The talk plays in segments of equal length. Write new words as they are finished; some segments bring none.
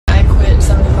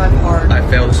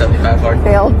failed 75 hard.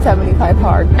 Failed 75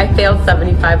 hard. I failed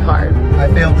 75 hard. I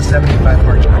failed the 75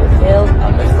 hard.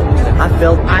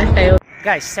 I failed.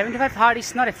 Guys, 75 hard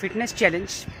is not a fitness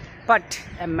challenge, but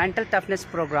a mental toughness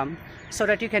program so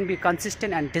that you can be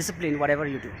consistent and disciplined whatever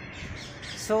you do.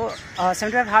 So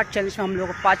 75 hard challenge में हम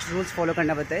लोगों को 5 rules follow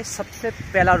करना होता है. सबसे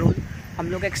पहला rule हम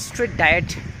लोग एक स्ट्रिक्ट डाइट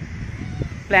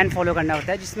प्लान फॉलो करना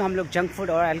होता है जिसमें हम लोग जंक फूड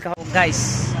और alcohol. Guys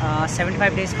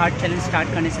 75 days hard challenge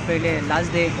start करने से पहले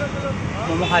लास्ट डे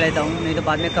मोमो खा लेता हूँ, नहीं तो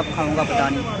बाद में कब खाऊंगा पता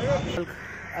नहीं.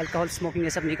 अल्कोहल स्मोकिंग ये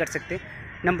सब नहीं कर सकते.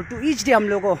 नंबर 2, ईच डे हम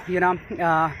लोग को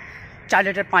 4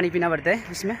 लीटर पानी पीना पड़ता है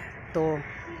उसमें. तो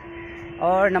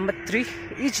और नंबर 3,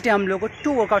 ईच डे हम लोग को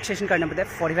 2 वर्कआउट सेशन करना पड़ता है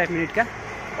 45 मिनट का,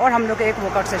 और हम लोग को एक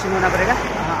वर्कआउट सेशन होना पड़ेगा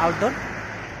आउटडोर.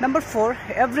 नंबर 4,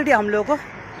 एवरीडे हम लोग को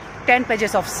 10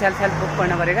 pages of self help book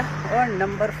पढ़ना पड़ेगा. और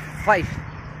नंबर 5,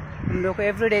 हम लोग को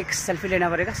एवरीडे एक सेल्फी लेना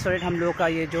पड़ेगा सो दैट हम लोग का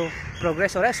ये जो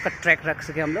प्रोग्रेस हो रहा है उसका ट्रैक रख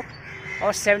सके हम लोग.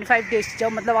 और 75 डेज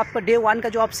जब मतलब आपका डे 1 का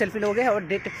जो आप सेल्फी लोगे और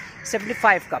डे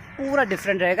 75 का पूरा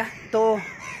डिफरेंट रहेगा. तो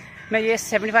मैं ये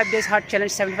 75 डेज हार्ड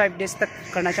चैलेंज 75 डेज तक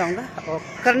करना चाहूँगा और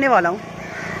करने वाला हूँ.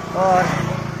 और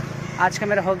आज का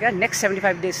मेरा हो गया. नेक्स्ट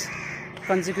 75 डेज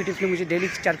कंसेक्यूटिवली मुझे डेली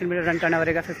 4 किलोमीटर रन करना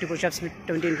पड़ेगा, 50 पुशअप्स में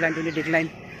 20 इंक्लाइन 20 डिक्लाइन,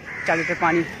 4 लीटर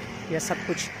पानी, यह सब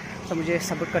कुछ. तो मुझे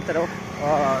सपोर्ट करते रहो.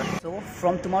 और so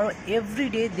from tomorrow every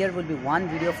day there will be 1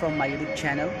 video from my YouTube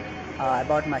channel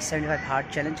about my 75 hard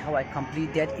challenge, how I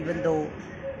complete that, even though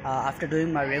after doing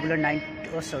my regular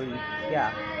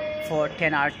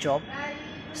 10-hour job.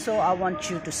 So I want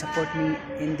you to support me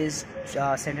in this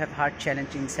 75 hard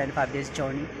challenge in 75 days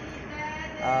journey.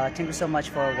 Thank you so much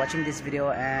for watching this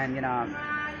video, and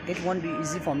it won't be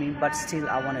easy for me, but still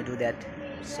I want to do that.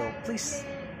 So please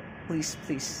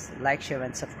like, share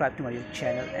and subscribe to my YouTube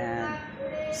channel and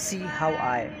see how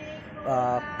I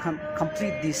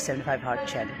complete this 75 hard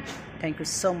challenge. Thank you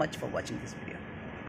so much for watching this video.